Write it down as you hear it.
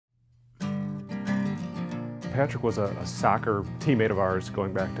Patrick was a soccer teammate of ours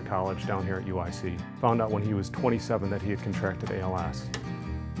going back to college down here at UIC. Found out when he was 27 that he had contracted ALS.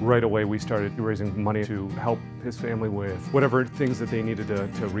 Right away we started raising money to help his family with whatever things that they needed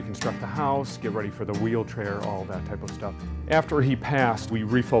to reconstruct the house, get ready for the wheelchair, all that type of stuff. After he passed, we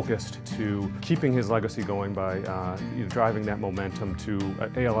refocused to keeping his legacy going by driving that momentum to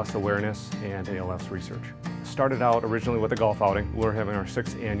ALS awareness and ALS research. Started out originally with a golf outing. We're having our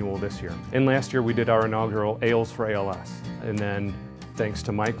 6th annual this year. And last year we did our inaugural Ales for ALS. And then thanks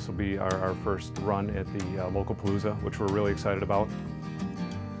to Mike, this will be our first run at the Localpalooza, which we're really excited about.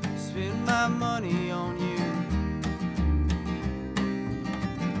 Spend my money on you.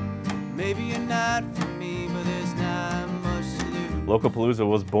 Maybe you're not for me, but there's not much to lose. Localpalooza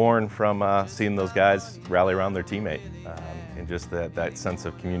was born from seeing those guys rally around their teammate. And just that sense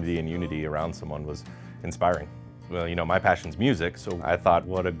of community and unity around someone was inspiring. Well, you know, my passion's music, so I thought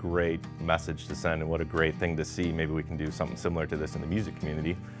what a great message to send and what a great thing to see. Maybe we can do something similar to this in the music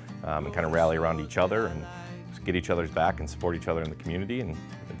community and kind of rally around each other and get each other's back and support each other in the community, and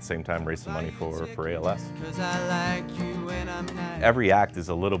at the same time raise some money for ALS. Every act is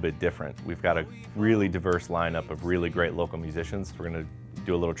a little bit different. We've got a really diverse lineup of really great local musicians. We're going to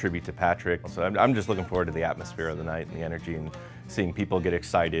do a little tribute to Patrick. So I'm just looking forward to the atmosphere of the night and the energy and seeing people get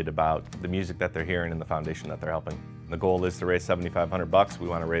excited about the music that they're hearing and the foundation that they're helping. The goal is to raise $7,500. We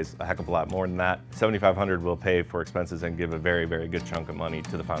want to raise a heck of a lot more than that. $7,500 will pay for expenses and give a very, very good chunk of money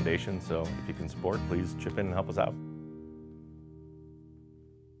to the foundation. So if you can support, please chip in and help us out.